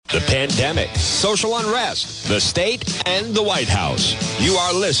The pandemic, social unrest, the state, and the White House. You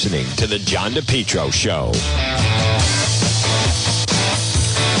are listening to The John DePetro Show.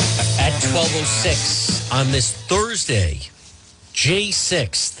 At 12:06 on this Thursday, J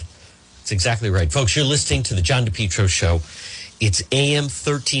 6th. That's exactly right. Folks, you're listening to The John DePetro Show. It's AM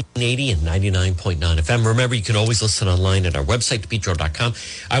 1380 and 99.9 FM. Remember, you can always listen online at our website, depetro.com.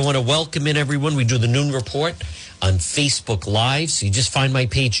 I want to welcome in everyone. We do the noon report on Facebook Live. So you just find my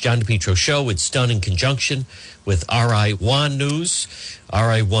page, John DePetro Show. It's done in conjunction with RI1 News.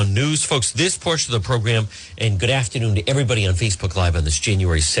 RI1 News. Folks, this portion of the program, and good afternoon to everybody on Facebook Live on this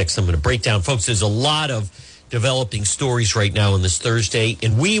January 6th. I'm going to break down, folks, there's a lot of developing stories right now on this Thursday,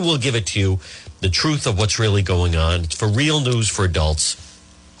 and we will give it to you, the truth of what's really going on. It's for real news for adults.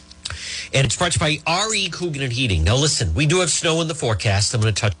 And it's brought to you by R.E. Coogan and Heating. Now, listen, we do have snow in the forecast. I'm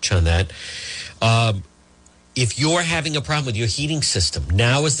going to touch on that. If you're having a problem with your heating system,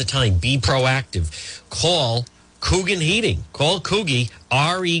 now is the time. Be proactive. Call Coogan Heating. Call Coogie,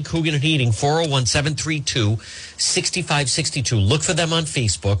 R.E. Coogan and Heating, 401-732-6562. Look for them on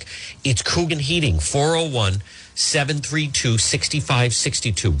Facebook. It's Coogan Heating,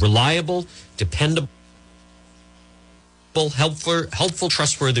 401-732-6562. Reliable, dependable, helpful,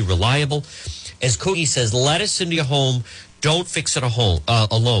 trustworthy, reliable. As Coogie says, let us into your home. Don't fix it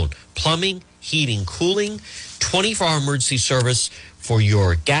alone. Plumbing, heating, cooling, 24-hour emergency service for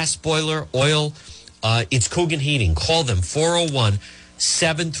your gas boiler, oil. It's Coogan Heating. Call them,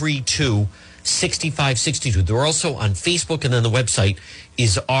 401-732-6562. They're also on Facebook, and then the website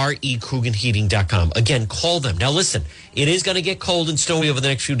is recooganheating.com. Again, call them. Now, listen, it is going to get cold and snowy over the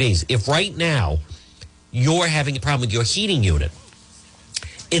next few days. If right now you're having a problem with your heating unit,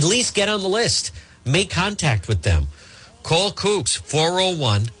 at least get on the list. Make contact with them. Call Coogs,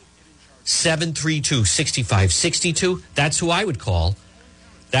 401-732-6562. That's who I would call.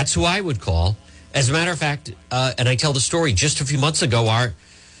 That's who I would call. As a matter of fact, and I tell the story, just a few months ago,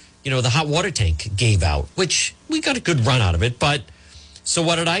 the hot water tank gave out, which we got a good run out of it. But so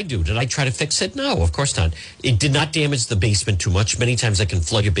what did I do? Did I try to fix it? No, of course not. It did not damage the basement too much. Many times I can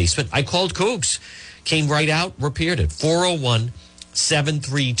flood your basement. I called Coogs, came right out, repaired it.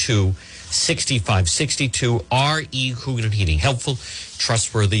 401-732-6562. R.E. Coogan and Heating. Helpful,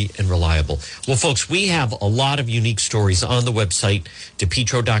 trustworthy, and reliable. Well, folks, we have a lot of unique stories on the website,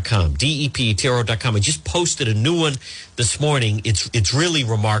 depetro.com, depetro.com. I just posted a new one this morning. It's really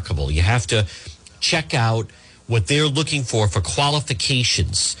remarkable. You have to check out what they're looking for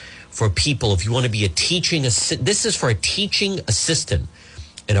qualifications for people. If you want to be a teaching assistant, this is for a teaching assistant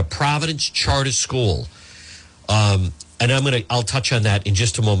in a Providence charter school. And I'll touch on that in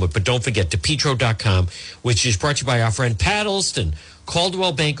just a moment. But don't forget, depetro.com, which is brought to you by our friend Pat Elston,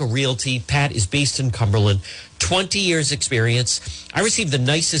 Caldwell Banker Realty. Pat is based in Cumberland, 20 years experience. I received the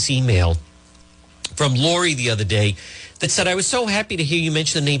nicest email from Lori the other day that said, I was so happy to hear you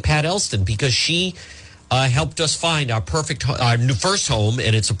mention the name Pat Elston because she helped us find our new first home,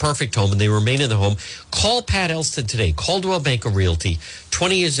 and it's a perfect home, and they remain in the home. Call Pat Elston today. Caldwell Banker Realty,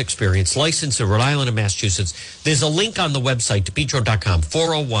 20 years experience, licensed in Rhode Island and Massachusetts. There's a link on the website, depetro.com,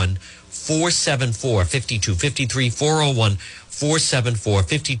 401-474-5253,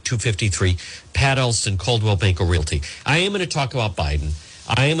 401-474-5253, Pat Elston, Caldwell Banker Realty. I am going to talk about Biden.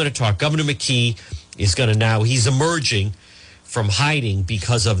 I am going to talk. Governor McKee is going to now, he's emerging from hiding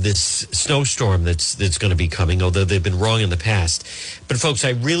because of this snowstorm that's going to be coming, although they've been wrong in the past. But, folks, I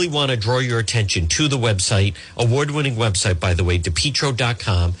really want to draw your attention to the website, award-winning website, by the way,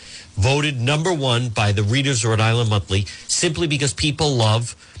 depetro.com, voted number one by the readers of Rhode Island Monthly, simply because people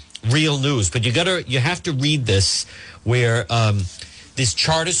love real news. But you have to read this, where this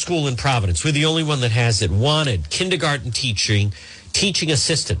charter school in Providence, we're the only one that has it, wanted kindergarten teaching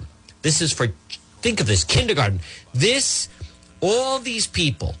assistant. This is for, think of this, kindergarten. All these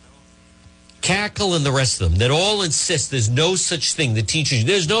people, Cackle and the rest of them, that all insist there's no such thing, the teachers,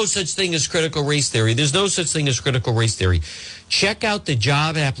 there's no such thing as critical race theory. There's no such thing as critical race theory. Check out the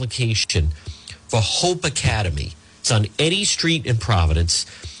job application for Hope Academy. It's on Eddy Street in Providence.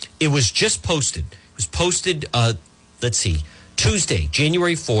 It was just posted. It was posted, Tuesday,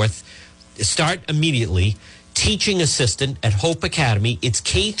 January 4th. Start immediately. Teaching assistant at Hope Academy. It's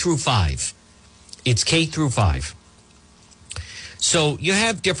K through 5. It's K through 5. So you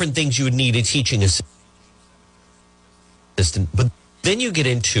have different things you would need a teaching assistant, but then you get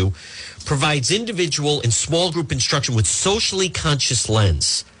into provides individual and small group instruction with socially conscious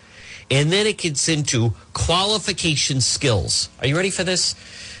lens. And then it gets into qualification skills. Are you ready for this?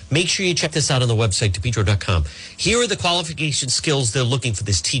 Make sure you check this out on the website, depetro.com. Here are the qualification skills they're looking for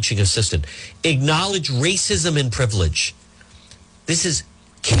this teaching assistant. Acknowledge racism and privilege. This is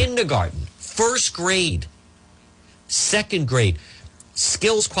kindergarten, first grade, second grade,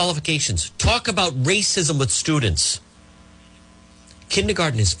 skills qualifications. Talk about racism with students.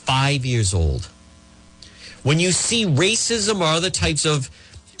 Kindergarten is 5 years old. When you see racism or other types of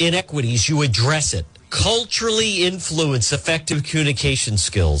inequities, you address it. Culturally influence effective communication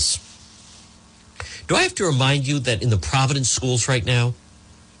skills. Do I have to remind you that in the Providence schools right now,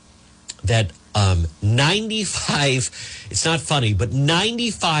 that 95, it's not funny, but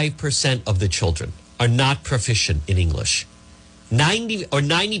 95% of the children are not proficient in English.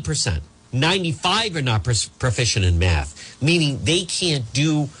 90%. 95 are not proficient in math, meaning they can't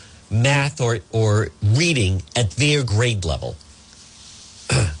do math or reading at their grade level.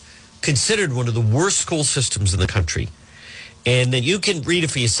 Considered one of the worst school systems in the country. And then you can read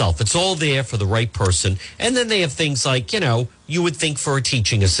it for yourself. It's all there for the right person. And then they have things like, you would think for a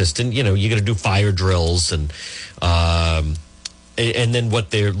teaching assistant, you're going to do fire drills and then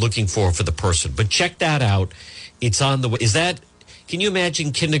what they're looking for the person. But check that out. It's on the way. Can you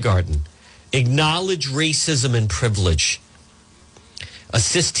imagine kindergarten? Acknowledge racism and privilege.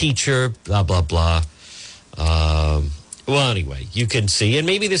 Assist teacher, blah, blah, blah. Well, anyway, you can see. And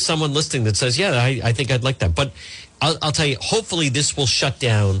maybe there's someone listening that says, yeah, I think I'd like that. But I'll tell you, hopefully this will shut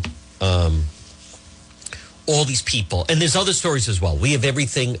down all these people. And there's other stories as well. We have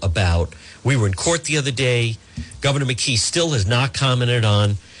everything about, we were in court the other day. Governor McKee still has not commented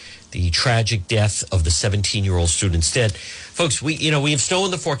on the tragic death of the 17-year-old student. Instead, folks, we have snow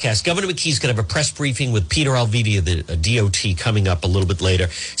in the forecast. Governor McKee's going to have a press briefing with Peter Alviti of the DOT coming up a little bit later.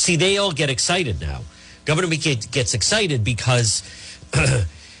 See, they all get excited now. Governor McKee gets excited because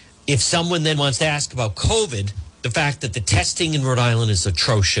if someone then wants to ask about COVID, the fact that the testing in Rhode Island is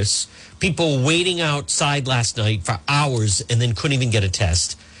atrocious, people waiting outside last night for hours and then couldn't even get a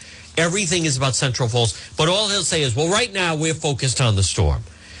test. Everything is about Central Falls. But all he'll say is, well, right now we're focused on the storm.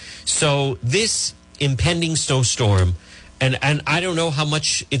 So this impending snowstorm, and I don't know how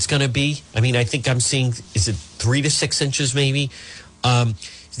much it's going to be. I mean, I think I'm seeing, is it 3 to 6 inches maybe?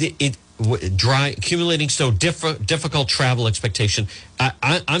 Dry, accumulating snow, difficult travel expectation.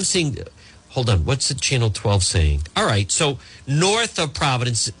 I'm seeing, hold on, what's the Channel 12 saying? All right, so north of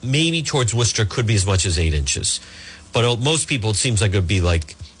Providence, maybe towards Worcester, could be as much as 8 inches. But most people, it seems like it would be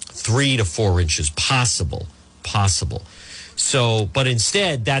like 3 to 4 inches, possible. So, but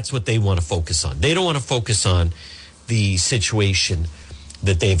instead, that's what they want to focus on. They don't want to focus on the situation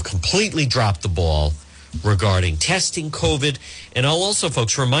that they've completely dropped the ball regarding testing, COVID. And I'll also,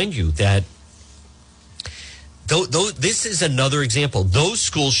 folks, remind you that this is another example. Those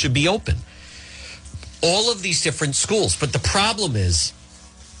schools should be open. All of these different schools. But the problem is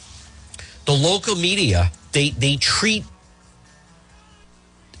the local media, they treat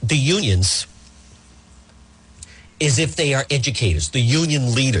the unions as if they are educators, the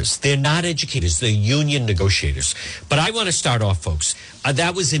union leaders. They're not educators, they're union negotiators. But I want to start off, folks.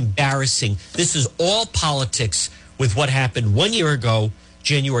 That was embarrassing. This is all politics with what happened 1 year ago,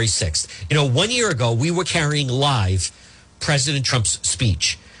 January 6th. 1 year ago, we were carrying live President Trump's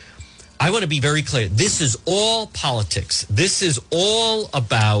speech. I want to be very clear. This is all politics. This is all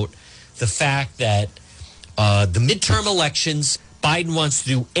about the fact that the midterm elections, Biden wants to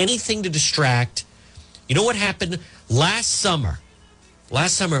do anything to distract. You know what happened last summer?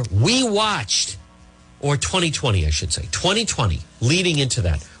 Last summer, we watched, or 2020, I should say, 2020, leading into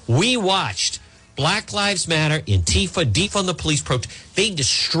that, we watched Black Lives Matter, Antifa, defund the police protest. They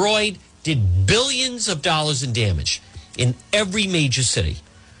did billions of dollars in damage in every major city.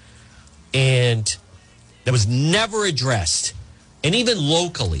 And that was never addressed. And even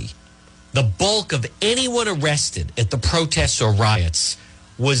locally, the bulk of anyone arrested at the protests or riots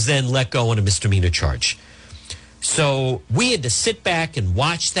was then let go on a misdemeanor charge. So we had to sit back and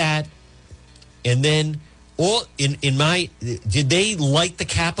watch that. And then did they light the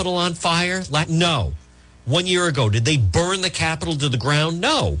Capitol on fire? No. 1 year ago, did they burn the Capitol to the ground?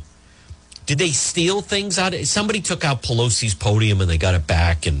 No. Did they steal things out? Somebody took out Pelosi's podium and they got it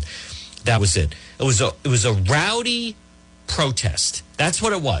back, and that was it. It was a rowdy protest. That's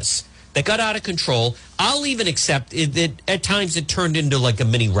what it was. That got out of control. I'll even accept it. At times it turned into like a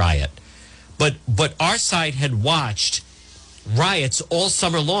mini riot. But our side had watched riots all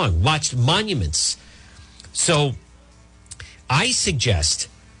summer long, watched monuments. So I suggest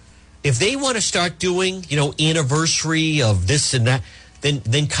if they want to start doing, anniversary of this and that,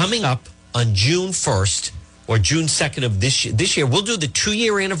 then coming up on June 1st or June 2nd of this year, we'll do the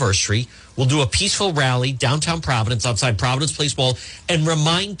 2-year anniversary. We'll do a peaceful rally downtown Providence, outside Providence Place Mall, and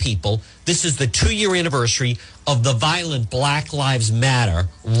remind people this is the 2-year anniversary of the violent Black Lives Matter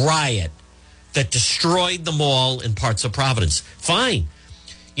riot that destroyed the mall in parts of Providence. Fine.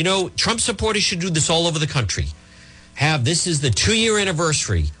 You know, Trump supporters should do this all over the country. This is the 2-year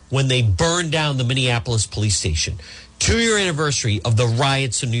anniversary when they burned down the Minneapolis police station. 2-year anniversary of the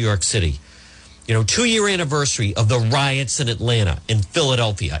riots in New York City. 2-year anniversary of the riots in Atlanta, in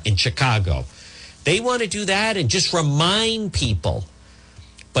Philadelphia, in Chicago. They want to do that and just remind people.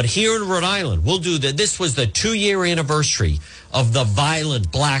 But here in Rhode Island, we'll do that. This was the 2-year anniversary of the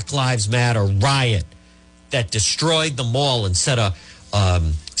violent Black Lives Matter riot that destroyed the mall and set a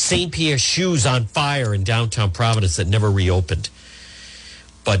St. Pierre shoes on fire in downtown Providence that never reopened.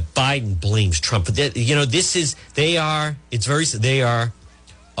 But Biden blames Trump. They are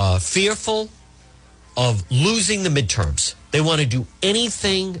fearful of losing the midterms. They want to do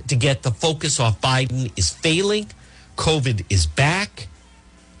anything to get the focus off Biden is failing. COVID is back.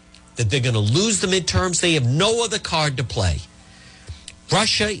 That they're going to lose the midterms. They have no other card to play.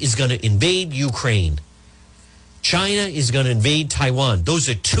 Russia is going to invade Ukraine. China is going to invade Taiwan. Those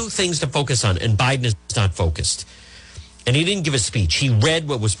are 2 things to focus on, and Biden is not focused. And he didn't give a speech. He read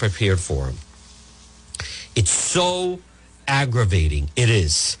what was prepared for him. It's so aggravating. It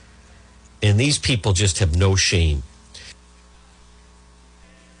is. And these people just have no shame.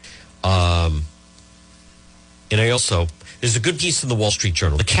 And there's a good piece in the Wall Street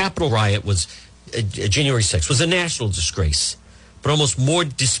Journal. The Capitol riot was, January 6th, was a national disgrace, but almost more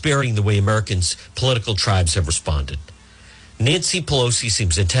despairing the way Americans' political tribes have responded. Nancy Pelosi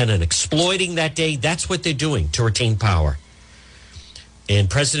seems intent on exploiting that day. That's what they're doing to retain power. And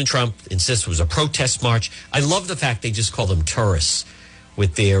President Trump insists it was a protest march. I love the fact they just call them tourists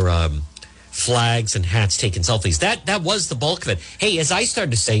with their flags and hats taking selfies. That was the bulk of it. Hey, as I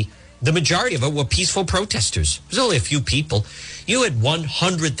started to say, the majority of it were peaceful protesters. There's only a few people. You had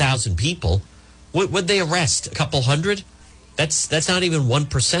 100,000 people. Would they arrest? A couple hundred? That's not even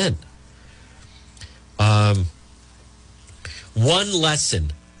 1%. One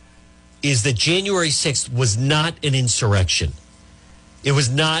lesson is that January 6th was not an insurrection. It was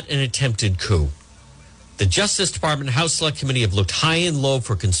not an attempted coup. The Justice Department and House Select Committee have looked high and low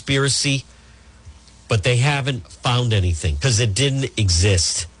for conspiracy, but they haven't found anything because it didn't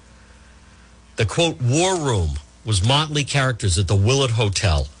exist. The, quote, war room was motley characters at the Willard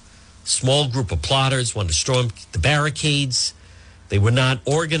Hotel. Small group of plotters wanted to storm the barricades. They were not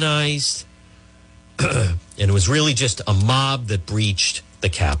organized. And it was really just a mob that breached the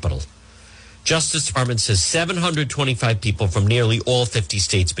Capitol. Justice Department says 725 people from nearly all 50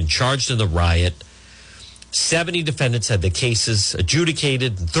 states been charged in the riot. 70 defendants had their cases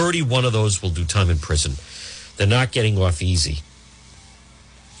adjudicated, and 31 of those will do time in prison. They're not getting off easy.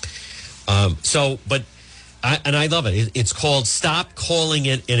 I love it. It's called stop calling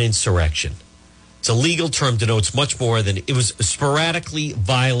it an insurrection. It's a legal term, denotes much more than it was a sporadically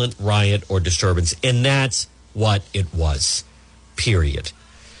violent riot or disturbance, and that's what it was, period.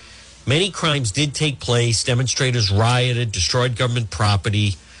 Many crimes did take place. Demonstrators rioted, destroyed government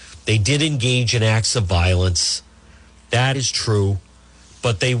property. They did engage in acts of violence. That is true.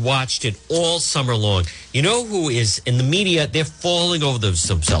 But they watched it all summer long. You know who is in the media? They're falling over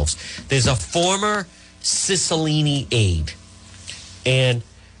themselves. There's a former Cicilline aide. And,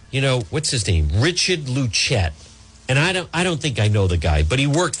 what's his name? Richard Luchette. And I don't think I know the guy, but he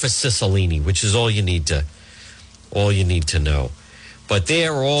worked for Cicilline, which is all you need to know. But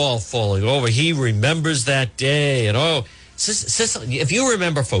they're all falling over. He remembers that day. And if you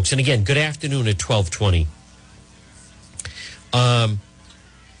remember, folks, and again, good afternoon at 12:20.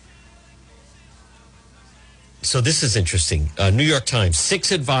 So this is interesting. New York Times,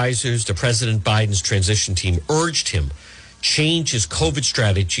 6 advisors to President Biden's transition team urged him change his COVID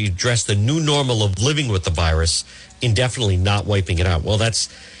strategy, address the new normal of living with the virus, indefinitely not wiping it out. Well, that's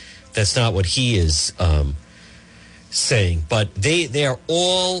not what he is saying, but they are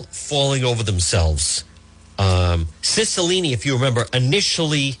all falling over themselves. Cicilline, if you remember,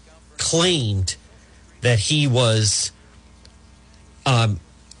 initially claimed that he was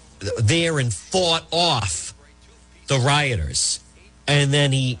there and fought off the rioters, and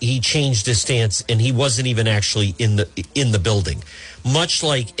then he changed his stance, and he wasn't even actually in the building. Much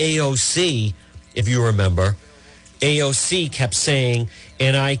like AOC, if you remember, AOC kept saying,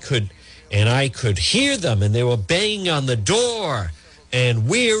 and I could hear them, and they were banging on the door, and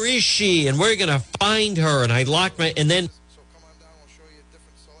where is she? And we're gonna find her. And I locked and then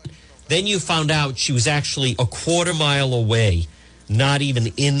you found out she was actually a quarter mile away, not even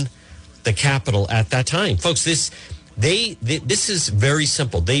in the Capitol at that time, folks. This is very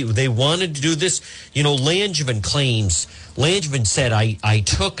simple. They wanted to do this. Langevin claims. Langevin said, I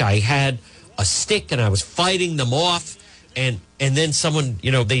had a stick and I was fighting them off, and then someone,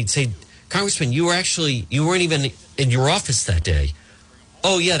 they'd say, Congressman, you weren't even in your office that day.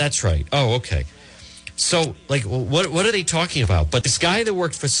 Oh, yeah, that's right. Oh, okay. So, like, what are they talking about? But this guy that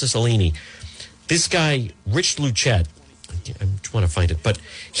worked for Cicilline, this guy, Rich Luchette, I want to find it, but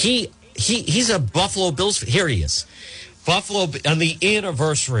he's a Buffalo Bills. Here he is. Buffalo on the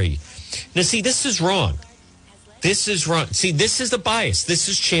anniversary. Now, see, this is wrong. This is wrong. See, this is the bias. This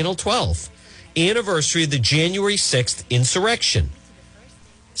is Channel 12. Anniversary of the January 6th insurrection.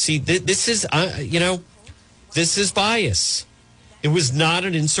 See, this is, this is bias. It was not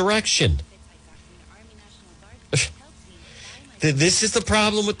an insurrection. This is the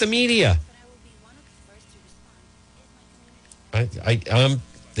problem with the media.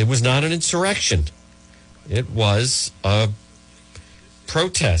 It was not an insurrection. It was a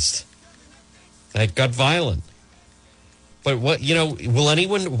protest that got violent. But will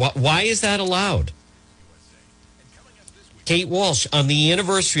anyone, why is that allowed? Kate Walsh, on the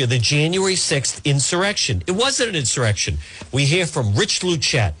anniversary of the January 6th insurrection. It wasn't an insurrection. We hear from Rich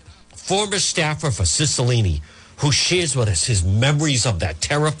Luchette, former staffer for Cicilline, who shares with us his memories of that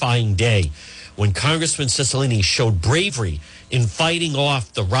terrifying day when Congressman Cicilline showed bravery in fighting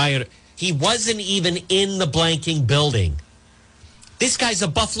off the riot. He wasn't even in the blanking building. This guy's a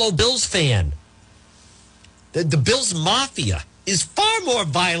Buffalo Bills fan. The Bills Mafia is far more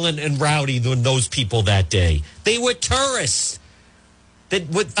violent and rowdy than those people that day. They were tourists that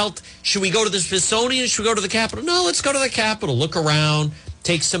felt, should we go to the Smithsonian? Should we go to the Capitol? No, let's go to the Capitol. Look around,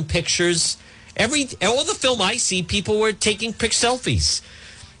 take some pictures. All the film I see, people were taking selfies.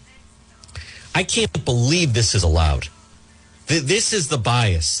 I can't believe this is allowed. This is the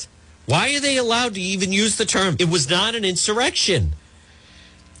bias. Why are they allowed to even use the term? It was not an insurrection.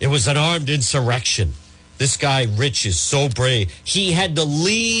 It was an armed insurrection. This guy, Rich, is so brave. He had to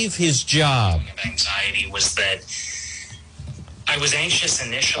leave his job. Anxiety was that I was anxious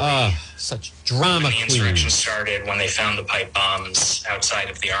initially. Such drama when the queen. insurrection started, when they found the pipe bombs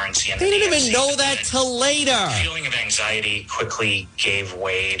outside of the RNC. And They didn't DNC. even know that till later. The feeling of anxiety quickly gave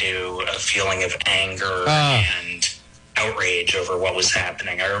way to a feeling of anger and outrage over what was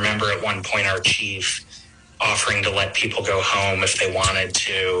happening. I remember at one point our chief offering to let people go home if they wanted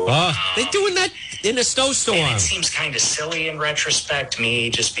to. They're doing that in a snowstorm. And it seems kind of silly in retrospect, me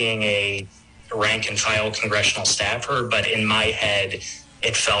just being a rank and file congressional staffer, but in my head,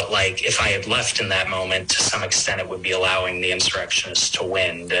 it felt like if I had left in that moment, to some extent, it would be allowing the insurrectionists to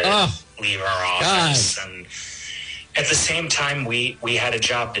win, to leave our office. God. And at the same time, we had a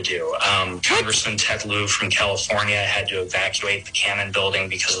job to do. Congressman Ted Lieu from California had to evacuate the Cannon building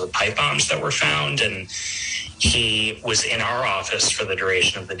because of the pipe bombs that were found, and he was in our office for the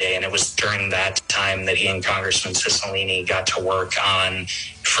duration of the day, and it was during that time that he and Congressman Cicilline got to work on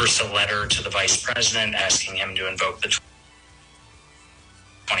first a letter to the vice president asking him to invoke the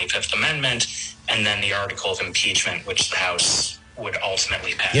 25th Amendment, and then the article of impeachment, which the House would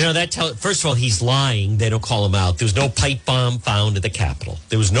ultimately pass. First of all, he's lying. They don't call him out. There was no pipe bomb found at the Capitol.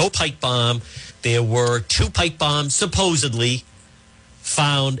 There was no pipe bomb. There were 2 pipe bombs supposedly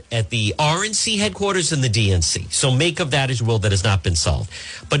found at the RNC headquarters and the DNC. So make of that as will. That has not been solved.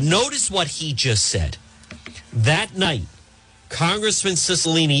 But notice what he just said. That night, Congressman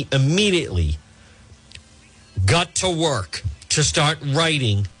Cicilline immediately got to work to start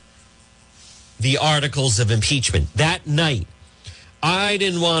writing the articles of impeachment. That night, I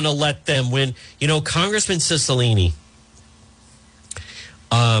didn't want to let them win. Congressman Cicilline.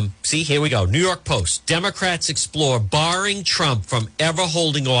 See, here we go. New York Post. Democrats explore barring Trump from ever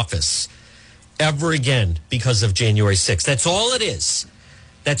holding office ever again because of January 6th. That's all it is.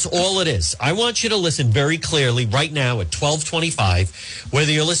 That's all it is. I want you to listen very clearly right now at 1225,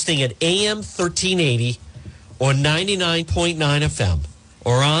 whether you're listening at AM 1380 or 99.9 FM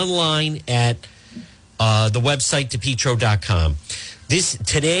or online at the website DePetro.com.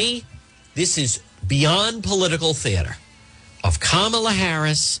 Today, this is beyond political theater of Kamala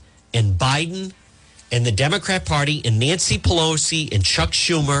Harris and Biden and the Democrat Party and Nancy Pelosi and Chuck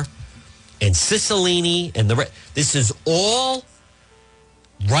Schumer and Cicilline and this is all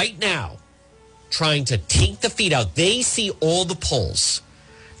right now trying to take the feet out. They see all the polls.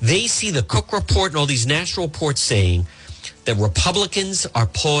 They see the Cook Report and all these national reports saying that Republicans are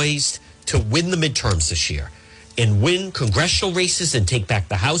poised to win the midterms this year and win congressional races and take back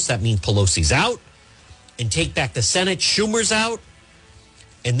the House. That means Pelosi's out. And take back the Senate. Schumer's out.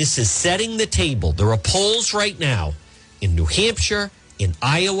 And this is setting the table. There are polls right now in New Hampshire, in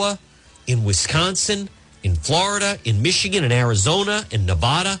Iowa, in Wisconsin, in Florida, in Michigan, in Arizona, in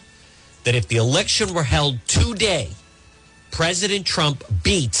Nevada, that if the election were held today, President Trump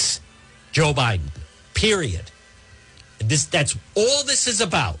beats Joe Biden, period. That's all this is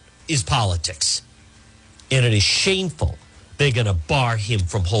about, is politics. And it is shameful They're going to bar him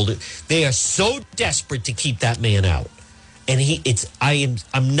from holding. They are so desperate to keep that man out. And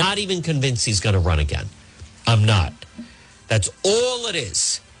I'm not even convinced he's going to run again. I'm not. That's all it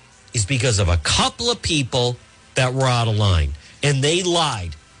is because of a couple of people that were out of line. And they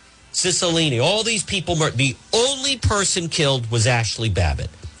lied. Cicilline, all these people, the only person killed was Ashley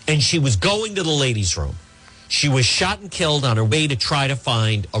Babbitt. And she was going to the ladies' room. She was shot and killed on her way to try to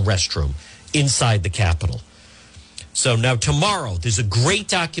find a restroom inside the Capitol. So now tomorrow, there's a great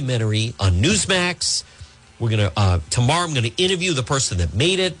documentary on Newsmax. Tomorrow I'm going to interview the person that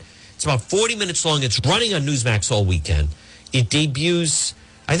made it. It's about 40 minutes long. It's running on Newsmax all weekend. It debuts,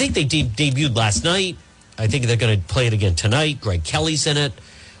 I think they debuted last night. I think they're going to play it again tonight. Greg Kelly's in it.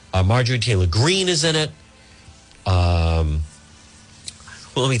 Marjorie Taylor Greene is in it. Well,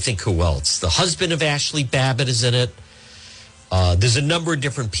 let me think who else. The husband of Ashley Babbitt is in it. There's a number of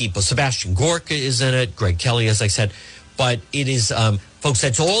different people. Sebastian Gorka is in it. Greg Kelly, as I said. But it is, folks,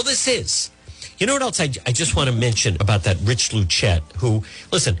 that's all this is. You know what else I just want to mention about that Rich Luchette, who,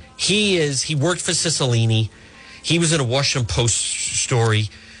 listen, he worked for Cicilline. He was in a Washington Post story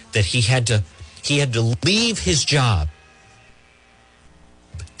that he had to leave his job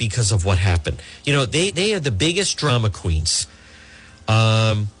because of what happened. You know, they are the biggest drama queens.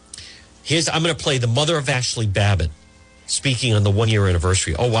 I'm going to play the mother of Ashley Babbitt speaking on the 1-year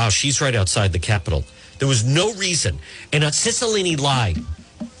anniversary. Oh, wow, she's right outside the Capitol. There was no reason. And Cicilline lied.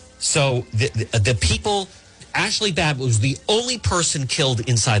 So the people, Ashley Babbitt was the only person killed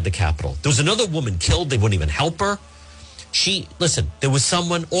inside the Capitol. There was another woman killed. They wouldn't even help her. There was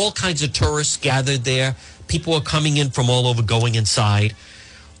someone, all kinds of tourists gathered there. People were coming in from all over, going inside.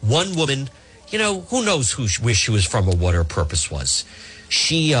 One woman, who knows where she was from or what her purpose was.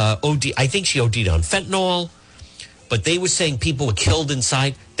 She I think she OD'd on fentanyl, but they were saying people were killed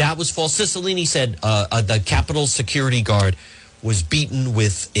inside. That was false. Cicilline said the Capitol security guard was beaten to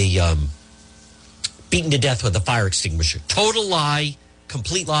death with a fire extinguisher. Total lie,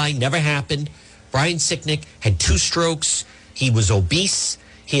 complete lie, never happened. Brian Sicknick had 2 strokes. He was obese.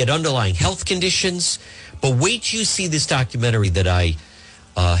 He had underlying health conditions. But wait till you see this documentary that I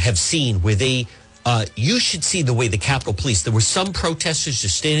have seen where you should see the way the Capitol Police, there were some protesters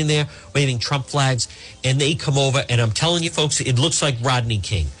just standing there waving Trump flags, and they come over, and I'm telling you folks, it looks like Rodney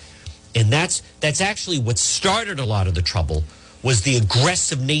King. And that's actually what started a lot of the trouble, was the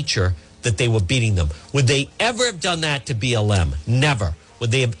aggressive nature that they were beating them. Would they ever have done that to BLM? Never.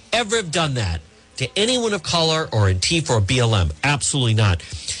 Would they have ever have done that to anyone of color or Antifa or BLM? Absolutely not.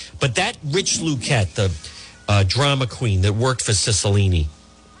 But that Rich Luchette, the drama queen that worked for Cicilline,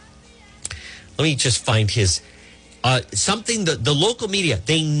 let me just find his, something that the local media,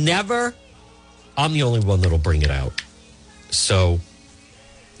 they never, I'm the only one that'll bring it out. So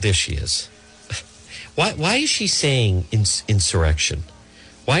there she is. Why is she saying insurrection?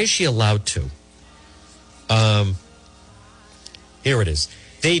 Why is she allowed to? Here it is.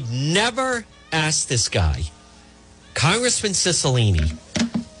 They've never asked this guy, Congressman Cicilline,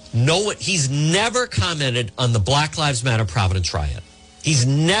 he's never commented on the Black Lives Matter Providence riot. He's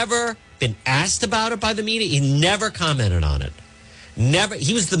never been asked about it by the media. He never commented on it. Never.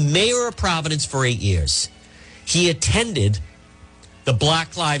 He was the mayor of Providence for 8 years. He attended the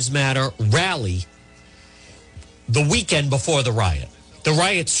Black Lives Matter rally the weekend before the riot. The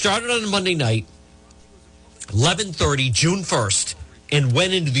riot started on a Monday night, 11:30, June 1st, and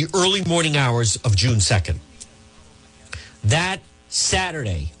went into the early morning hours of June 2nd. That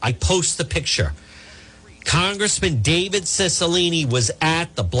Saturday, I post the picture. Congressman David Cicilline was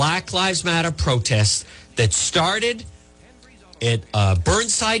at the Black Lives Matter protest that started at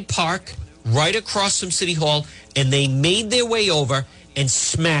Burnside Park, right across from City Hall, and they made their way over and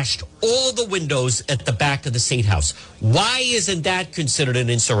smashed all the windows at the back of the State House. Why isn't that considered an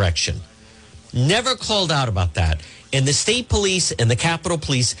insurrection? Never called out about that. And the state police and the Capitol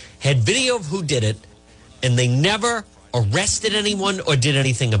Police had video of who did it, and they never arrested anyone or did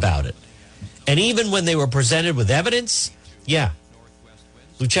anything about it. And even when they were presented with evidence,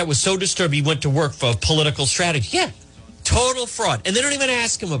 Luchette was so disturbed he went to work for political strategy. Yeah, total fraud. And they don't even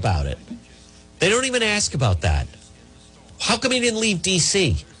ask him about it. They don't even ask about that. How come he didn't leave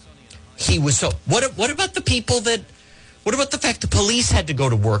D.C.? He was so... What about the people that... What about the fact the police had to go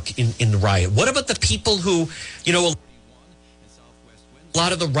to work in the riot? What about the people who, a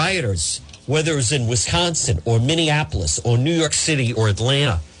lot of the rioters, whether it's in Wisconsin or Minneapolis or New York City or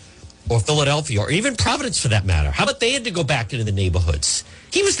Atlanta or Philadelphia or even Providence for that matter, how about they had to go back into the neighborhoods?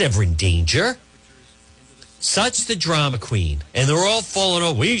 He was never in danger. Such the drama queen. And they're all falling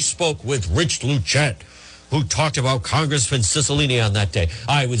over. We spoke with Rich Luchette, who talked about Congressman Cicilline on that day.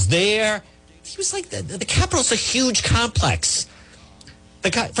 I was there. he was like, the Capitol's a huge complex.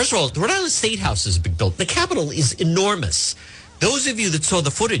 First of all, the Rhode Island State House is a big building. The Capitol is enormous. Those of you that saw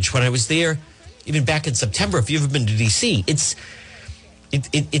the footage when I was there, even back in September, if you've ever been to D.C., it's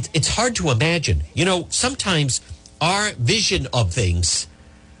hard to imagine. You know, sometimes our vision of things,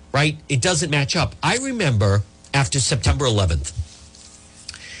 right, it doesn't match up. I remember after September 11th,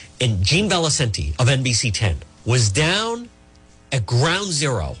 and Gene Valicenti of NBC 10 was down at Ground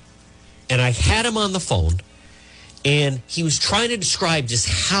Zero, and I had him on the phone, and he was trying to describe just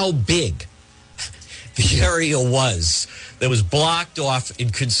how big the area was that was blocked off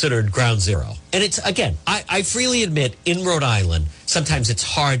and considered Ground Zero. And it's, again, I freely admit, in Rhode Island, sometimes it's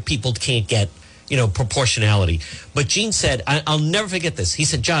hard. People can't get, proportionality. But Gene said, I'll never forget this. He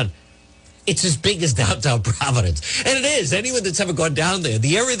said, John, it's as big as downtown Providence. And it is. Anyone that's ever gone down there,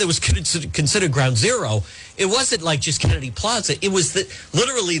 the area that was considered Ground Zero, it wasn't like just Kennedy Plaza. It was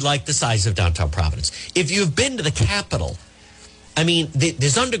literally like the size of downtown Providence. If you've been to the Capitol, I mean,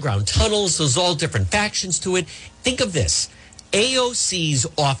 there's underground tunnels. There's all different factions to it. Think of this. AOC's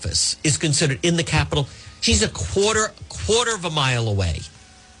office is considered in the Capitol. She's a quarter of a mile away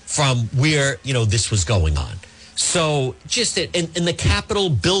from where, this was going on. So just in the Capitol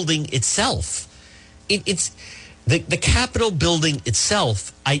building itself, it's the Capitol building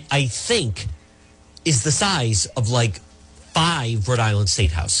itself, I think, is the size of like 5 Rhode Island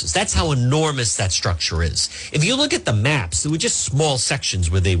State Houses. That's how enormous that structure is. If you look at the maps, there were just small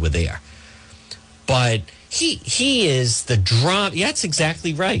sections where they were there. But he is the drama. Yeah, that's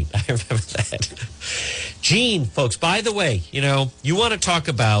exactly right. I remember that. Gene, folks, by the way, you want to talk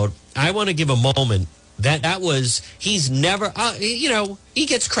about, I want to give a moment. That was, he's never, he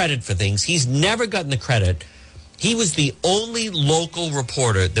gets credit for things. He's never gotten the credit. He was the only local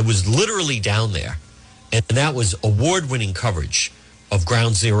reporter that was literally down there. And that was award-winning coverage of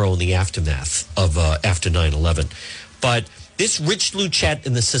Ground Zero in the aftermath of after 9/11. But this Rich Luchette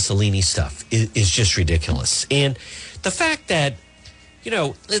and the Cicilline stuff is just ridiculous. And the fact that,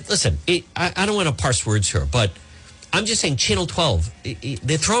 listen, I don't want to parse words here, but I'm just saying Channel 12,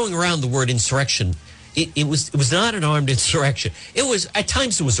 they're throwing around the word insurrection. It was not an armed insurrection. It was, at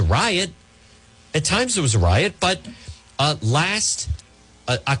times it was a riot. At times it was a riot. But last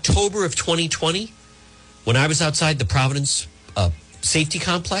October of 2020, when I was outside the Providence Safety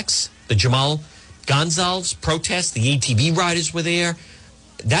Complex, the Jamal Gonzalez protest, the ATV riders were there.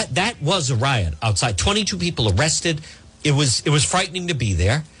 That was a riot outside. 22 people arrested. It was frightening to be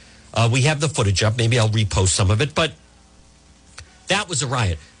there. We have the footage up. Maybe I'll repost some of it. But that was a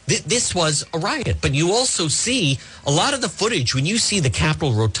riot. This was a riot. But you also see a lot of the footage when you see the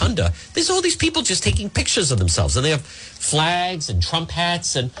Capitol Rotunda. There's all these people just taking pictures of themselves. And they have flags and Trump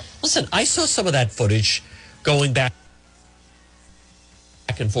hats. And listen, I saw some of that footage going back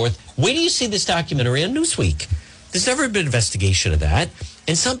and forth. Wait till you see this documentary on Newsweek. There's never been an investigation of that.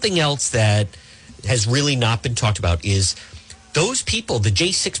 And something else that has really not been talked about is those people, the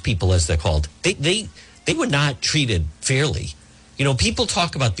J6 people as they're called, they were not treated fairly. People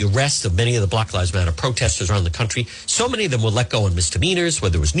talk about the arrest of many of the Black Lives Matter protesters around the country. So many of them were let go on misdemeanors,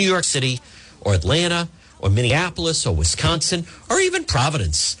 whether it was New York City or Atlanta or Minneapolis or Wisconsin or even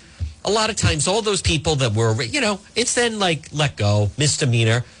Providence. A lot of times, all those people that were, it's then like let go,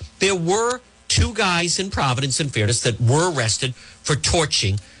 misdemeanor. There were 2 guys in Providence, in fairness, that were arrested for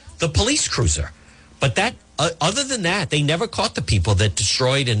torching the police cruiser. But that, other than that, they never caught the people that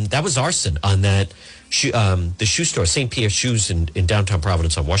destroyed, and that was arson on that, the shoe store, St. Pierre Shoes in downtown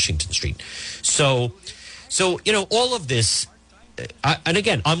Providence on Washington Street. So all of this, and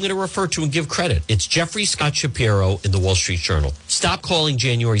again, I'm going to refer to and give credit. It's Jeffrey Scott Shapiro in the Wall Street Journal. Stop calling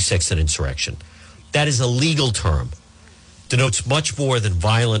January 6th an insurrection. That is a legal term. Denotes much more than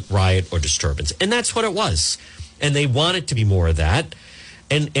violent riot or disturbance. And that's what it was. And they want it to be more of that.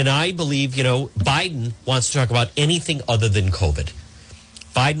 And I believe, Biden wants to talk about anything other than COVID.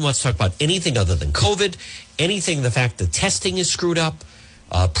 Biden wants to talk about anything other than COVID, anything, the fact that testing is screwed up,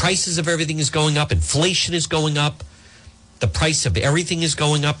 prices of everything is going up, inflation is going up, the price of everything is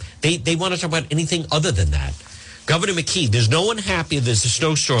going up. They want to talk about anything other than that. Governor McKee, there's no one happier there's a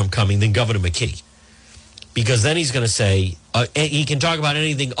snowstorm coming than Governor McKee. Because then he's going to say, he can talk about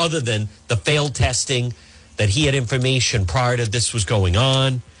anything other than the failed testing, that he had information prior to this was going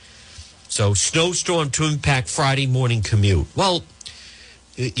on. So snowstorm to impact Friday morning commute. Well,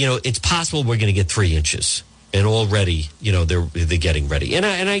 it's possible we're going to get 3 inches. And already, they're getting ready. And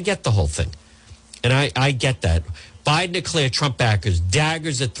I get the whole thing. And I get that. Biden declared Trump backers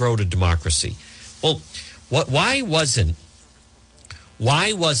daggers at throat of democracy. Well, why wasn't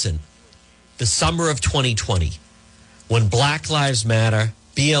the summer of 2020 when Black Lives Matter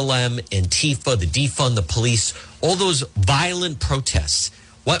BLM, Antifa, the defund the police, all those violent protests.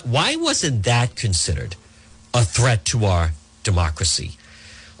 Why wasn't that considered a threat to our democracy?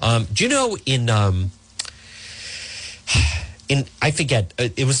 Do you know in I forget,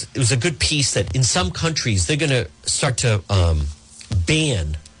 it was a good piece that in some countries they're going to start to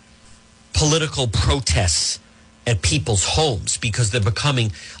ban political protests at people's homes because they're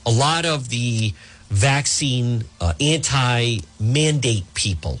becoming a lot of the vaccine anti-mandate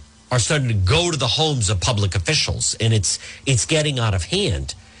people are starting to go to the homes of public officials, and it's getting out of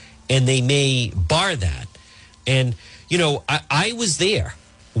hand, and they may bar that. And you know, I was there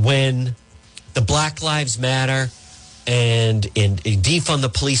when the Black Lives Matter and defund the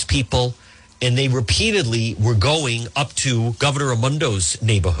police people, and they repeatedly were going up to Governor Raimondo's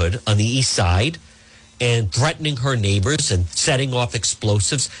neighborhood on the east side and threatening her neighbors and setting off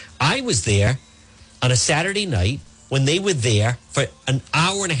explosives. I was there on a Saturday night when they were there for an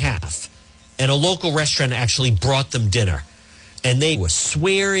hour and a half, and a local restaurant actually brought them dinner. And they were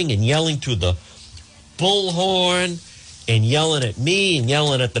swearing and yelling through the bullhorn and yelling at me and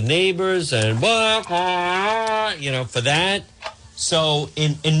yelling at the neighbors and, you know, for that. So,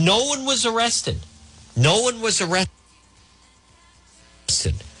 and no one was arrested. No one was arrested.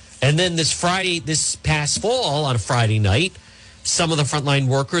 And then this past fall on a Friday night, some of the frontline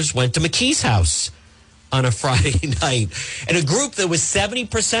workers went to McKee's house on a Friday night. And a group that was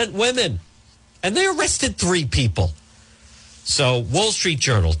 70% women. And they arrested 3 people. So, Wall Street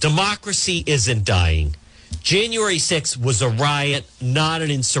Journal, democracy isn't dying. January 6th was a riot, not an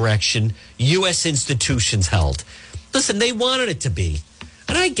insurrection. U.S. institutions held. Listen, they wanted it to be.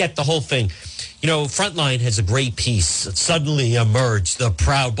 And I get the whole thing. You know, Frontline has a great piece. Suddenly emerged, the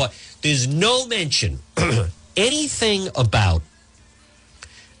proud. But there's no mention, anything about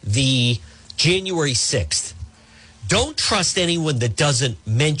the January 6th. Don't trust anyone that doesn't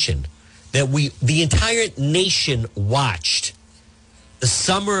mention that the entire nation watched the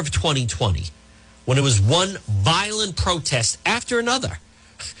summer of 2020 when it was one violent protest after another.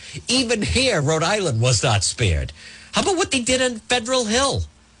 Even here, Rhode Island was not spared. How about what they did on Federal Hill?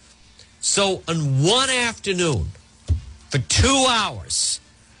 So on one afternoon, for 2 hours,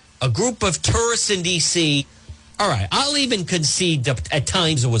 a group of tourists in D.C., all right, I'll even concede that at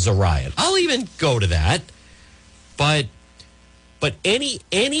times it was a riot. I'll even go to that. But any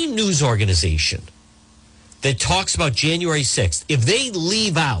news organization that talks about January 6th, if they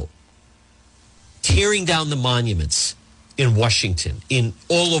leave out tearing down the monuments in Washington, in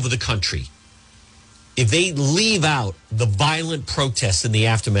all over the country, if they leave out the violent protests in the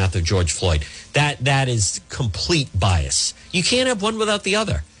aftermath of George Floyd, that is complete bias. You can't have one without the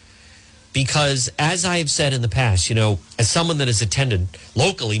other. Because as I have said in the past, you know, as someone that has attended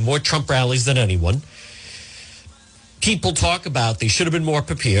locally more Trump rallies than anyone, people talk about they should have been more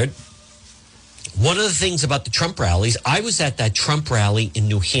prepared. One of the things about the Trump rallies, I was at that Trump rally in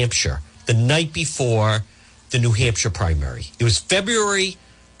New Hampshire the night before the New Hampshire primary. It was February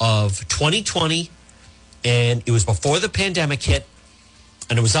of 2020, and it was before the pandemic hit,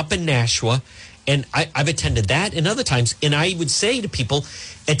 and it was up in Nashua. And I've attended that and other times, and I would say to people,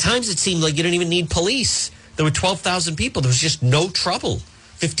 at times it seemed like you didn't even need police. There were 12,000 people. There was just no trouble,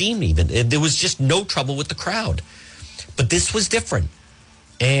 15 even. There was just no trouble with the crowd. But this was different.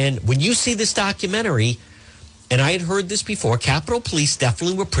 And when you see this documentary, and I had heard this before, Capitol Police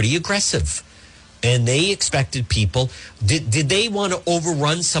definitely were pretty aggressive. And they expected people. Did they want to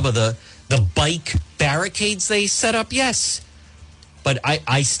overrun some of the bike barricades they set up? Yes. But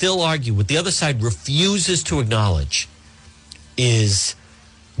I still argue what the other side refuses to acknowledge is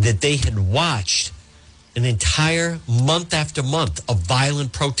that they had watched an entire month after month of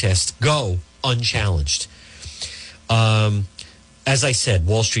violent protests go unchallenged. As I said,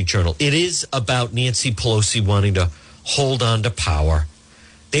 Wall Street Journal, it is about Nancy Pelosi wanting to hold on to power.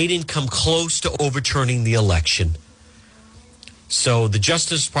 They didn't come close to overturning the election. So the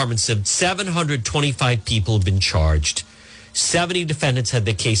Justice Department said 725 people have been charged. 70 defendants had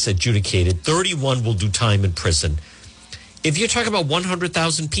their case adjudicated. 31 will do time in prison. If you're talking about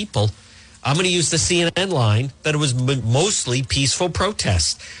 100,000 people, I'm going to use the CNN line that it was mostly peaceful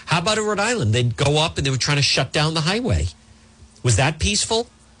protests. How about in Rhode Island? They'd go up and they were trying to shut down the highway. Was that peaceful?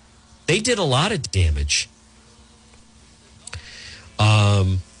 They did a lot of damage.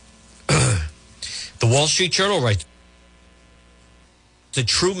 The Wall Street Journal writes, the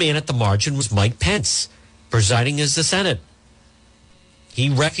true man at the margin was Mike Pence, presiding as the Senate. He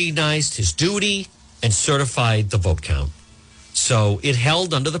recognized his duty and certified the vote count. So it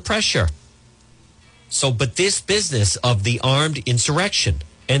held under the pressure. So, but this business of the armed insurrection,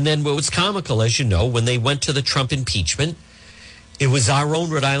 and then what was comical, as you know, when they went to the Trump impeachment, It was our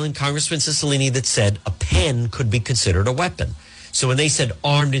own Rhode Island Congressman Cicilline that said a pen could be considered a weapon. So when they said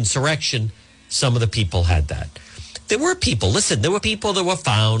armed insurrection, some of the people had that. There were people that were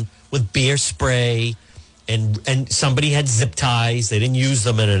found with beer spray and somebody had zip ties. They didn't use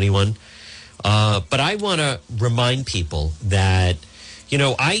them on anyone. But I want to remind people that,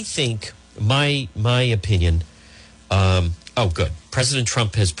 I think my opinion, good. President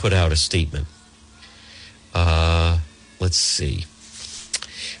Trump has put out a statement. Let's see.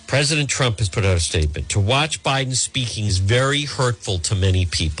 President Trump has put out a statement. To watch Biden speaking is very hurtful to many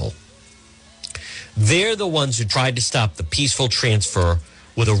people. They're the ones who tried to stop the peaceful transfer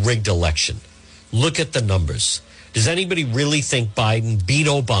with a rigged election. Look at the numbers. Does anybody really think Biden beat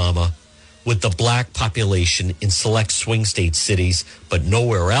Obama with the black population in select swing state cities, but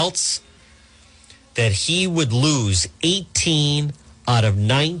nowhere else? That he would lose 18 out of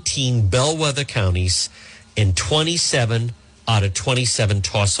 19 bellwether counties and 27 out of 27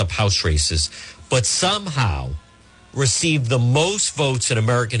 toss-up House races, but somehow received the most votes in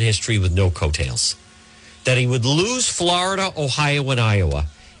American history with no coattails. That he would lose Florida, Ohio, and Iowa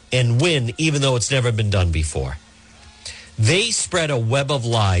and win, even though it's never been done before. They spread a web of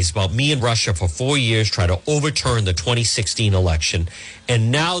lies about me and Russia for 4 years, try to overturn the 2016 election,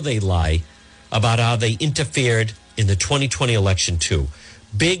 and now they lie about how they interfered in the 2020 election too.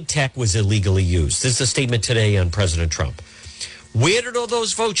 Big tech was illegally used. This is a statement today on President Trump. Where did all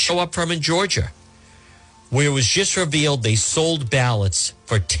those votes show up from in Georgia? Where it was just revealed they sold ballots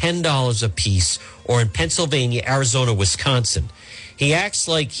for $10 a piece, or in Pennsylvania, Arizona, Wisconsin. He acts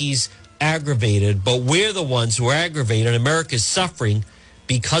like he's aggravated, but we're the ones who are aggravated. America's suffering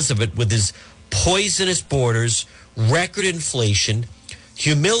because of it with his poisonous borders, record inflation,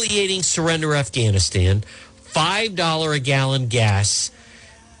 humiliating surrender Afghanistan, $5 a gallon gas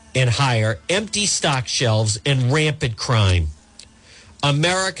and higher, empty stock shelves, and rampant crime.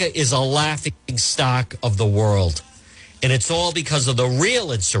 America is a laughing stock of the world. And it's all because of the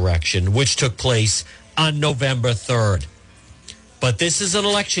real insurrection, which took place on November 3rd. But this is an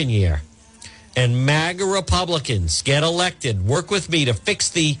election year. And MAGA Republicans get elected. Work with me to fix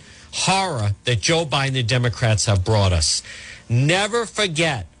the horror that Joe Biden and the Democrats have brought us. Never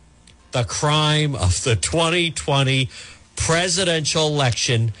forget the crime of the 2020 presidential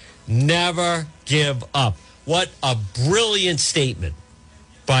election. Never give up. What a brilliant statement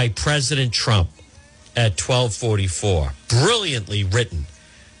by President Trump at 12:44. Brilliantly written.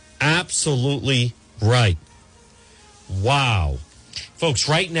 Absolutely right. Wow. Folks,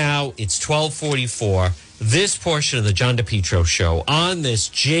 right now it's 12:44. This portion of the John DePietro Show on this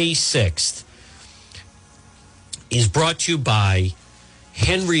J6th is brought to you by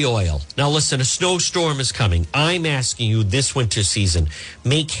Henry Oil. Now listen, a snowstorm is coming. I'm asking you this winter season,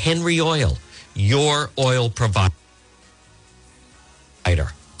 make Henry Oil your oil provider.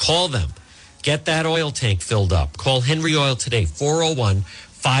 Call them. Get that oil tank filled up. Call Henry Oil today,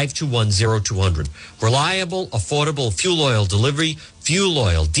 401-521-0200. Reliable, affordable fuel oil delivery, fuel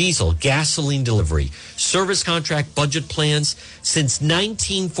oil, diesel, gasoline delivery, service contract, budget plans. Since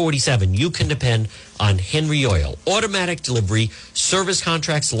 1947, you can depend on Henry Oil. Automatic delivery, service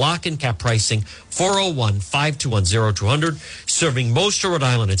contracts, lock and cap pricing, 401-521-0200. Serving most of Rhode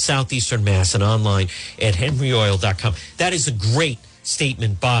Island and southeastern Mass and online at henryoil.com. That is a great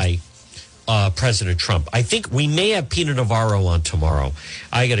statement by President Trump. I think we may have Peter Navarro on tomorrow.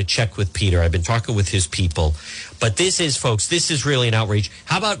 I got to check with Peter. I've been talking with his people. But this is, folks, this is really an outrage.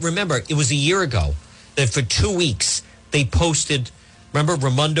 How about, remember, it was a year ago that for 2 weeks they posted, remember,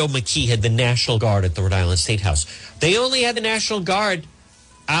 Raimondo McKee had the National Guard at the Rhode Island State House. They only had the National Guard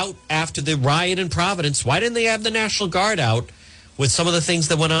out after the riot in Providence. Why didn't they have the National Guard out with some of the things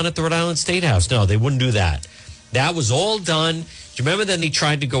that went on at the Rhode Island State House? No, they wouldn't do that. That was all done. Do you remember then they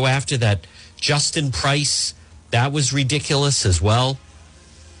tried to go after that Justin Price? That was ridiculous as well.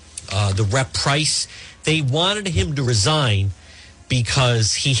 The Rep Price, they wanted him to resign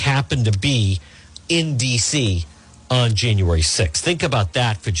because he happened to be in D.C. on January 6th. Think about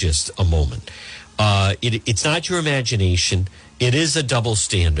that for just a moment. It's not your imagination. It is a double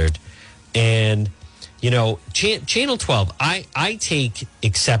standard. And, you know, Channel 12, I take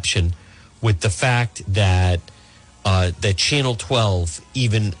exception with the fact that that Channel 12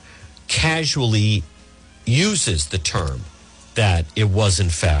 even casually uses the term that it was, in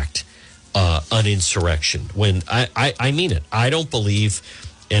fact, an insurrection. When I mean it. I don't believe,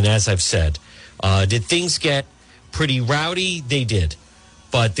 and as I've said, did things get pretty rowdy? They did.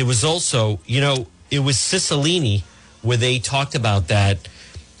 But there was also, you know, it was Cicilline where they talked about that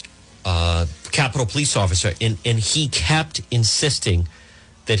Capitol Police officer, and he kept insisting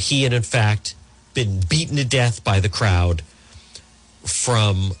that he had, in fact, been beaten to death by the crowd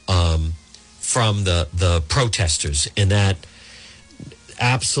from the protesters, and that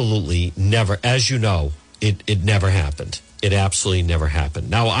absolutely never, as you know, it never happened. It absolutely never happened.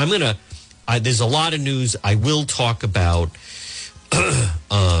 Now there's a lot of news. I will talk about.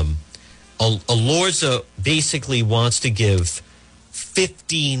 Alorza basically wants to give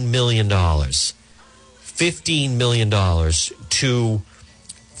 $15 million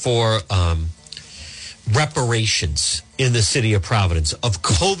for reparations in the city of Providence of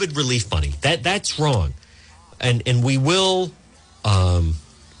COVID relief money. That's wrong. And we will, I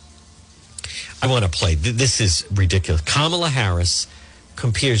want to play. This is ridiculous. Kamala Harris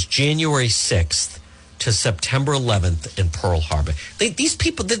compares January 6th to September 11th in Pearl Harbor. These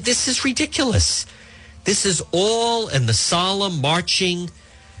people, this is ridiculous. This is all, and the solemn marching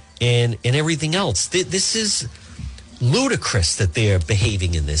and everything else. This is ludicrous that they're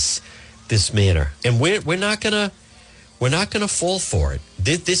behaving in this manner, and we're not gonna fall for it.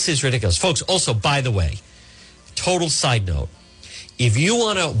 This is ridiculous, folks. Also, by the way, total side note: if you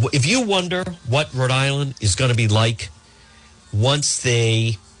wonder what Rhode Island is going to be like once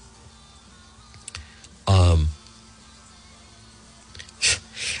they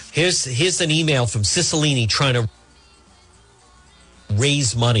here's an email from Cicilline trying to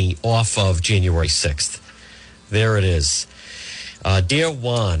raise money off of January 6th. There it is. Dear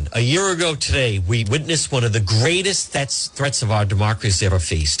Juan, a year ago today, we witnessed one of the greatest threats of our democracy ever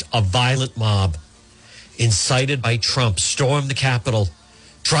faced. A violent mob incited by Trump stormed the Capitol,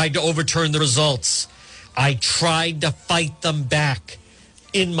 tried to overturn the results. I tried to fight them back.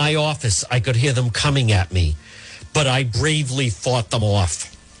 In my office, I could hear them coming at me, but I bravely fought them off.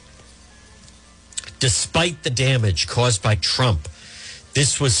 Despite the damage caused by Trump,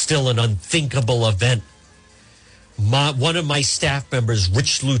 this was still an unthinkable event. One of my staff members,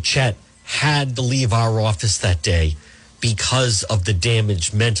 Rich Luchette, had to leave our office that day because of the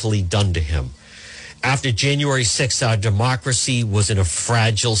damage mentally done to him. After January 6th, our democracy was in a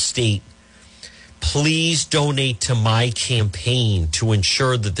fragile state. Please donate to my campaign to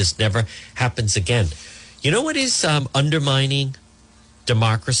ensure that this never happens again. You know what is undermining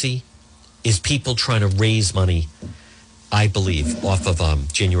democracy? Is people trying to raise money, I believe, off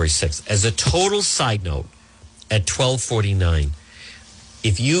of January 6th. As a total side note, at 12:49,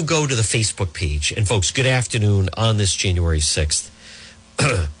 if you go to the Facebook page, and folks, good afternoon on this January 6th.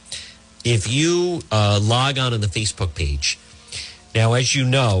 If you log on the Facebook page, now, as you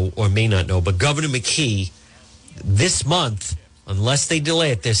know, or may not know, but Governor McKee, this month, unless they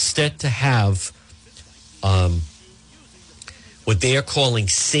delay it, they're set to have what they are calling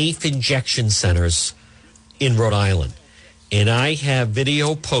safe injection centers in Rhode Island. And I have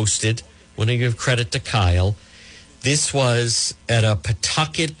video posted, when I give credit to Kyle. This was at a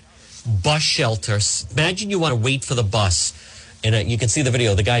Pawtucket bus shelter. Imagine you want to wait for the bus, and you can see the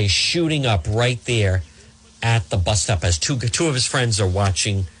video. The guy is shooting up right there at the bus stop as two of his friends are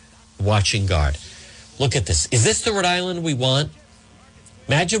watching guard. Look at this. Is this the Rhode Island we want?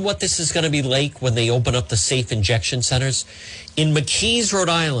 Imagine what this is going to be like when they open up the safe injection centers. In McKees, Rhode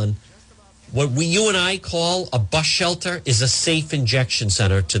Island, what you and I call a bus shelter is a safe injection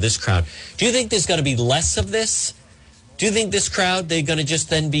center to this crowd. Do you think there's going to be less of this? Do you think this crowd, they're going to just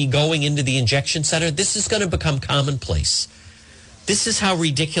then be going into the injection center? This is going to become commonplace. This is how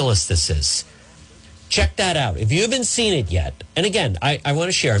ridiculous this is. Check that out. If you haven't seen it yet, and again, I want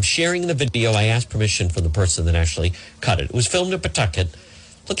to share. I'm sharing the video. I asked permission from the person that actually cut it. It was filmed at Pawtucket.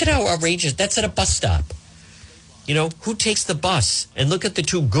 Look at how outrageous. That's at a bus stop. You know, who takes the bus? And look at the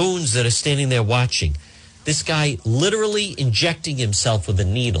two goons that are standing there watching. This guy literally injecting himself with a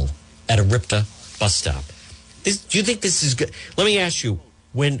needle at a RIPTA bus stop. Do you think this is good? Let me ask you,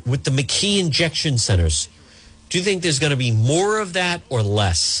 with the McKee injection centers, do you think there's going to be more of that or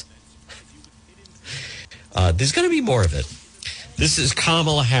less? There's going to be more of it. This is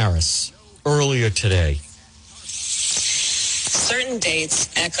Kamala Harris earlier today. Certain dates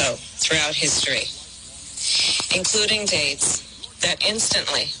echo throughout history, including dates that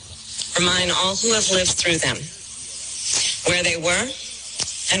instantly remind all who have lived through them where they were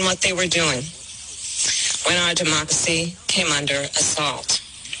and what they were doing when our democracy came under assault.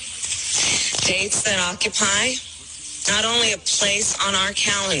 Dates that occupy not only a place on our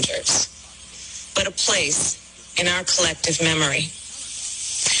calendars, but a place in our collective memory.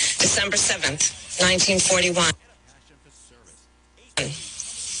 December 7th, 1941.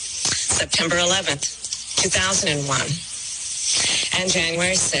 September 11th, 2001. And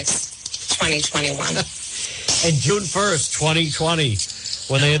January 6th, 2021. And June 1st, 2020,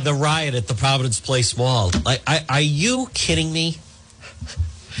 when they had the riot at the Providence Place Mall. Are you kidding me?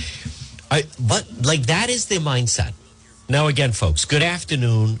 But that is their mindset. Now, again, folks, good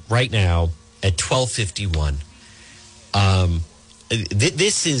afternoon right now at 12:51.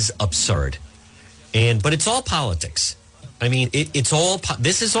 This is absurd. But it's all politics. I mean, it's all,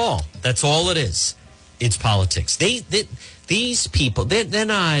 this is all. That's all it is. It's politics. These people, they're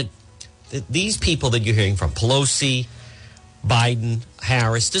not, these people that you're hearing from, Pelosi, Biden,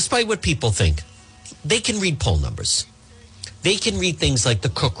 Harris, despite what people think, they can read poll numbers. They can read things like the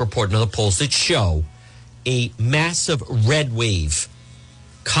Cook Report and other polls that show a massive red wave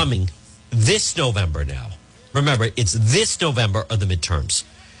coming this November now. Remember, it's this November of the midterms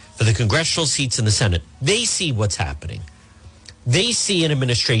for the congressional seats in the Senate. They see what's happening. They see an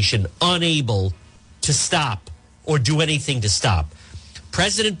administration unable to stop or do anything to stop.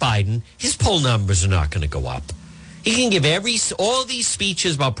 President Biden, his poll numbers are not going to go up. He can give all these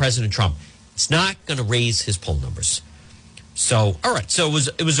speeches about President Trump. It's not going to raise his poll numbers. So, all right. So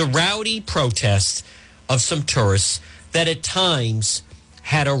it was a rowdy protest of some tourists that at times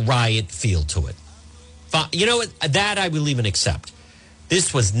had a riot feel to it. You know what? That I will even accept.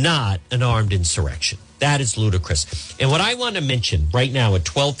 This was not an armed insurrection. That is ludicrous. And what I want to mention right now at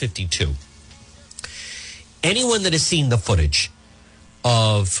 12:52, anyone that has seen the footage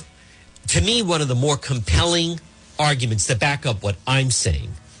of, to me, one of the more compelling arguments that back up what I'm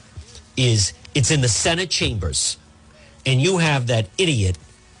saying is it's in the Senate chambers. And you have that idiot,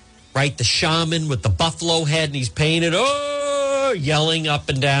 right? The shaman with the buffalo head, and he's painted, yelling up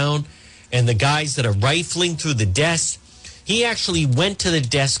and down. And the guys that are rifling through the desk. He actually went to the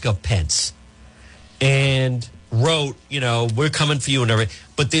desk of Pence and wrote, we're coming for you and everything.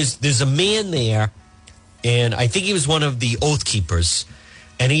 But there's a man there, and I think he was one of the Oath Keepers.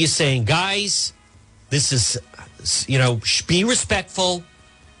 And he is saying, guys, this is, be respectful.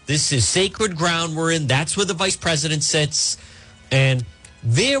 This is sacred ground we're in. That's where the vice president sits. And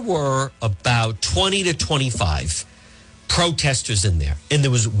there were about 20 to 25 protesters in there. And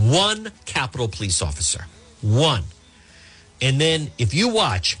there was one Capitol Police officer. One. And then if you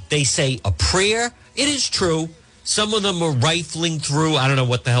watch, they say a prayer. It is true. Some of them were rifling through. I don't know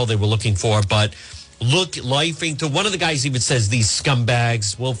what the hell they were looking for, but rifling through. One of the guys even says, these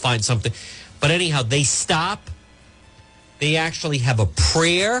scumbags, we'll find something. But anyhow, they stop. They actually have a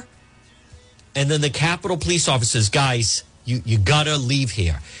prayer. And then the Capitol Police officers, guys, you got to leave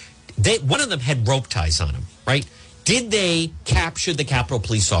here. One of them had rope ties on him, right? Did they capture the Capitol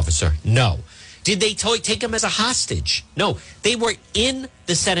Police officer? No. Did they take him as a hostage? No. They were in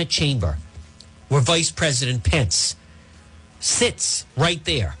the Senate chamber where Vice President Pence sits right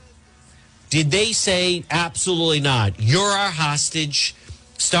there. Did they say, absolutely not, you're our hostage,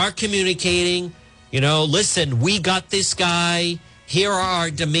 start communicating, listen, we got this guy, here are our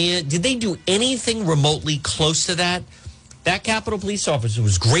demands? Did they do anything remotely close to that? That Capitol Police officer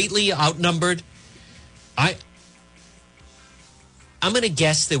was greatly outnumbered. I'm going to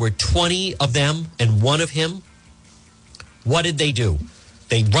guess there were 20 of them and one of him. What did they do?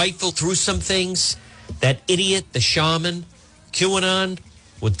 They rifled through some things. That idiot, the shaman, QAnon,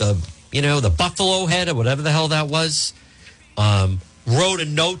 with the buffalo head or whatever the hell that was, wrote a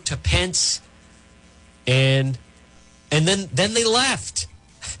note to Pence, and then they left.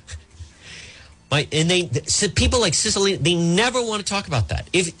 People like Cicely, they never want to talk about that.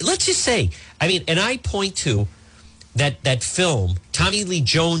 Let's just say, and I point to that film, Tommy Lee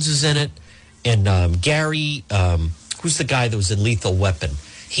Jones is in it, and Gary, who's the guy that was in Lethal Weapon?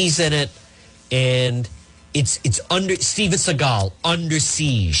 He's in it, and it's under Steven Seagal, Under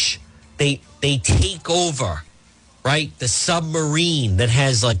Siege. They take over, right? The submarine that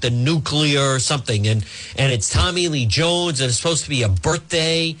has like the nuclear or something, and it's Tommy Lee Jones, and it's supposed to be a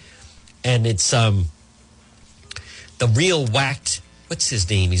birthday, and it's the real whacked. What's his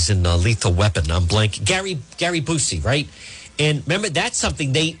name? He's in Lethal Weapon. I'm blanking. Gary Busey, right? And remember, that's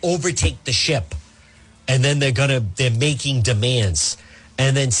something. They overtake the ship, and then they're making demands.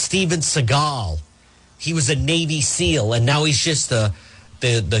 And then Steven Seagal, he was a Navy SEAL, and now he's just the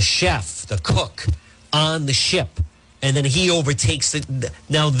chef, the cook on the ship, and then he overtakes the.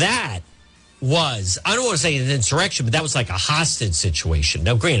 Now that was, I don't want to say an insurrection, but that was like a hostage situation.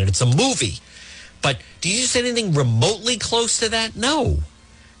 Now, granted, it's a movie. But did you say anything remotely close to that? No.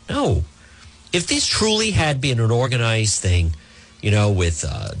 If this truly had been an organized thing, with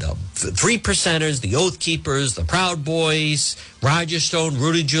the Three Percenters, the Oath Keepers, the Proud Boys, Roger Stone,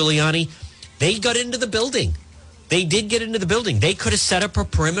 Rudy Giuliani, they got into the building. They did get into the building. They could have set up a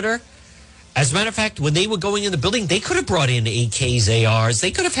perimeter. As a matter of fact, when they were going in the building, they could have brought in AKs, ARs. They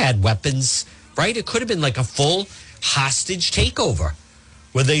could have had weapons, right? It could have been like a full hostage takeover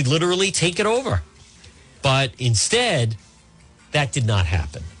where they literally take it over. But instead, that did not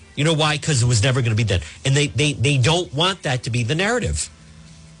happen. You know why? Because it was never going to be that. And they don't want that to be the narrative.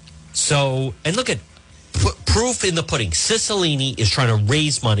 So, and look at proof in the pudding. Cicilline is trying to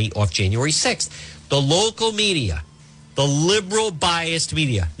raise money off January 6th. The local media, the liberal biased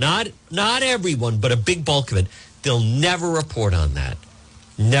media, not everyone, but a big bulk of it, they'll never report on that.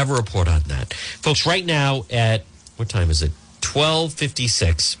 Never report on that. Folks, right now at, what time is it?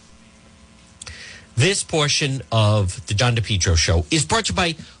 12:56. This portion of the John DePietro Show is brought to you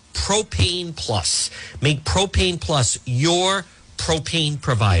by Propane Plus. Make Propane Plus your propane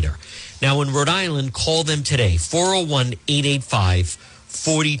provider. Now, in Rhode Island, call them today,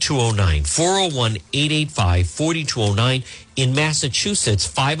 401-885-4209. 401-885-4209. In Massachusetts,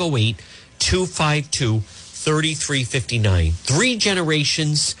 508-252-3359. 3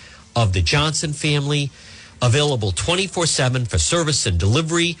 generations of the Johnson family, available 24/7 for service and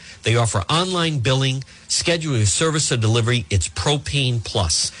delivery. They offer online billing, schedule your service or delivery. It's Propane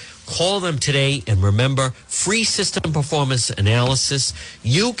Plus. Call them today, and remember, free system performance analysis.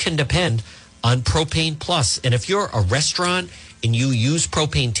 You can depend on Propane Plus. And if you're a restaurant and you use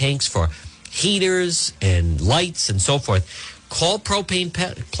propane tanks for heaters and lights and so forth, call Propane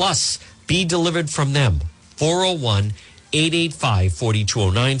Plus. Be delivered from them.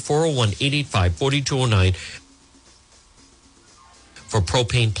 401-885-4209, 401-885-4209 for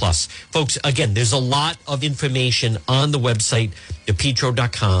Propane Plus. Folks, again, there's a lot of information on the website,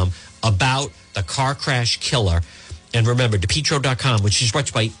 DePietro.com, about the car crash killer. And remember, DePietro.com, which is brought to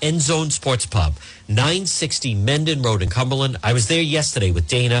you by End Zone Sports Pub, 960 Mendon Road in Cumberland. I was there yesterday with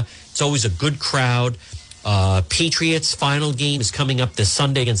Dana. It's always a good crowd. Patriots' final game is coming up this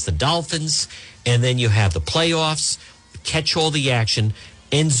Sunday against the Dolphins. And then you have the playoffs. Catch all the action.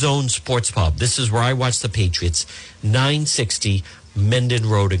 End Zone Sports Pub. This is where I watch the Patriots. 960 Mendon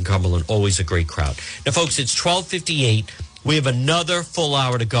Road in Cumberland. Always a great crowd. Now, folks, it's 12:58. We have another full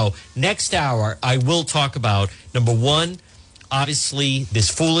hour to go. Next hour, I will talk about, number one, obviously, this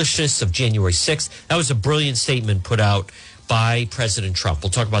foolishness of January 6th. That was a brilliant statement put out by President Trump. We'll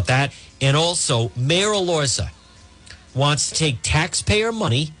talk about that. And also, Mayor Elorza wants to take taxpayer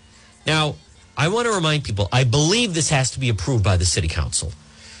money. Now, I want to remind people, I believe this has to be approved by the city council.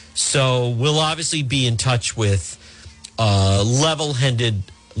 So we'll obviously be in touch with level-minded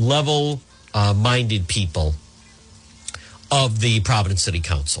people of the Providence City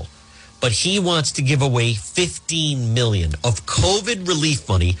Council. But he wants to give away $15 million of COVID relief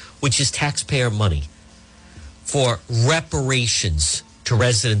money, which is taxpayer money, for reparations to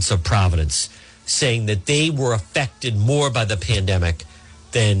residents of Providence, saying that they were affected more by the pandemic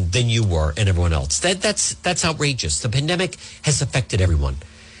than you were and everyone else. That's outrageous. The pandemic has affected everyone.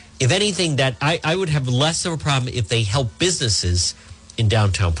 If anything, that I would have less of a problem if they help businesses in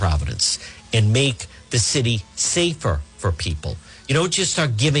downtown Providence and make the city safer for people. You don't just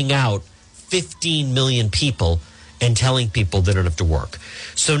start giving out 15 million people and telling people they don't have to work.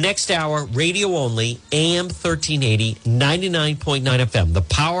 So next hour, radio only, AM 1380, 99.9 FM. The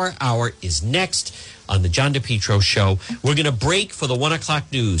Power Hour is next on the John DePietro Show. We're going to break for the 1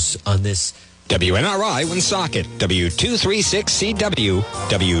 o'clock news on this WNRI Woonsocket, W236CW,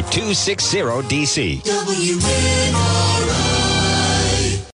 W260DC. WNRI.